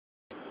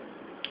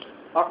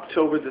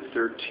October the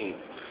 13th,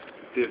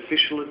 the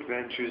official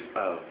adventures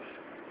of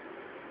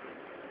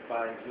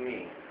finds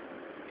me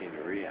in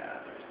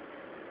Riyadh.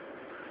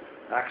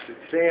 Actually,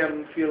 today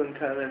I'm feeling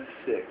kind of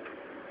sick,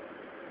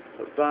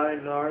 but by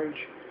and large,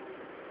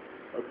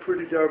 I'm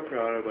pretty darn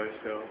proud of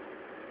myself.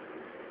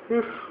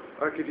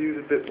 I could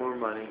use a bit more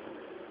money,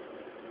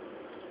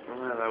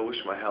 and I wish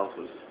my health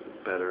was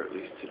better at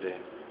least today.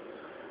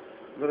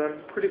 But I'm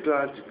pretty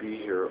glad to be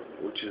here,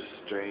 which is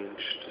strange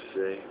to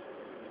say,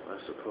 I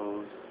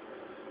suppose.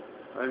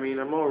 I mean,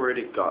 I'm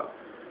already got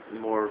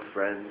more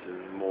friends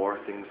and more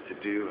things to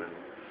do and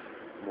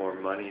more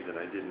money than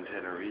I did in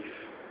Tenerife.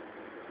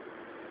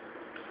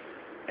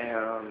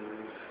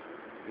 And,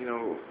 you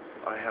know,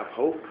 I have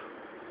hope.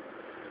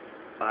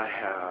 I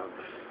have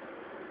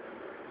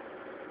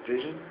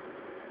vision.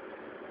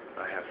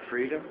 I have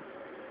freedom.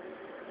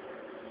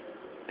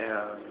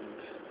 And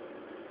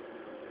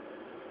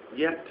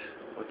yet,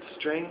 what's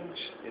strange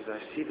is I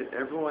see that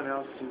everyone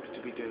else seems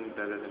to be doing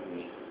better than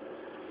me.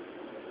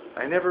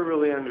 I never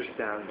really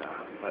understand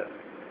that, but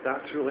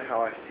that's really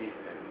how I see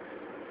things.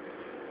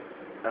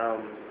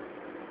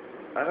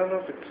 I don't know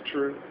if it's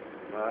true.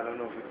 I don't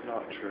know if it's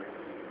not true.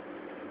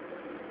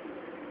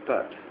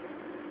 But,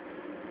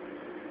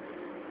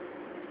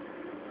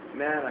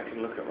 man, I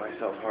can look at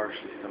myself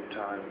harshly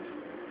sometimes.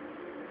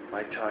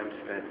 My time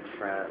spent in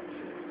France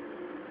and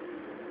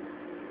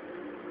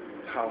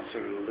how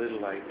sort of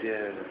little I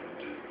did, and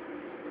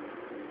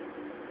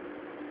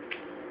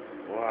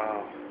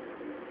wow.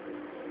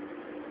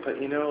 But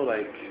you know,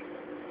 like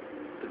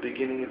the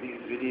beginning of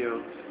these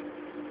videos,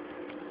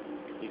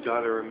 you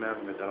gotta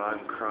remember that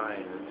I'm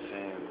crying and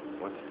saying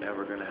what's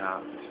ever gonna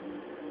happen to me.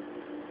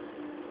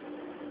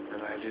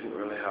 And I didn't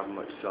really have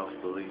much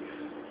self-belief.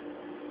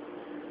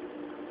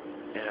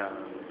 And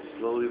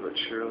slowly but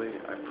surely,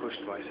 I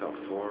pushed myself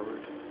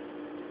forward.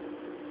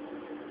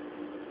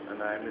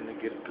 And I'm in a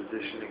good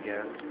position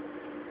again.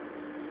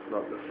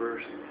 Not the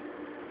first,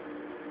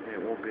 and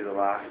it won't be the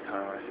last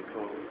time, I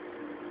suppose,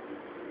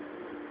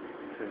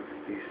 since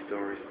these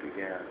stories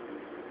began,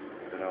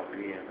 that I'll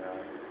be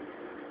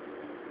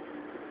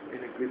in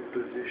a good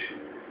position.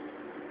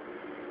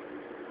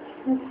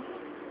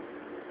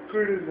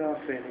 Good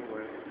enough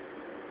anyway.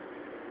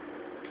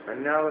 And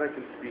now that I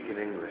can speak in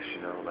English,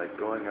 you know, like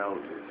going out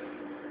is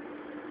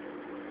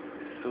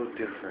so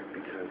different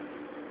because,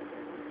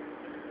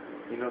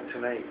 you know,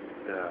 tonight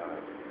the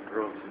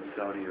girls in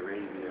Saudi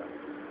Arabia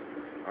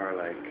are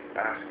like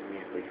asking me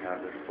if they can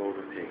have their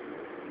photo taken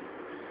with me.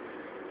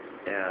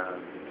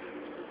 And,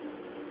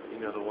 you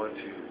know,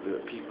 the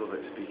people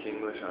that speak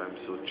English, I'm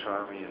so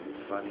charming and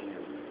funny,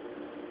 and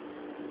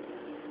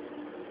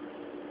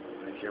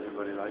like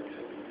everybody likes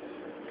it.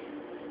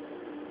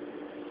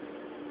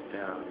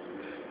 And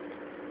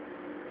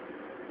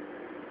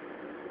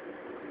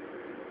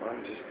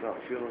I'm just not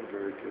feeling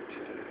very good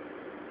today.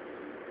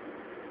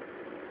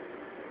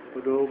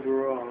 But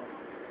overall,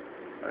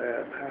 I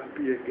am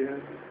happy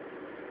again.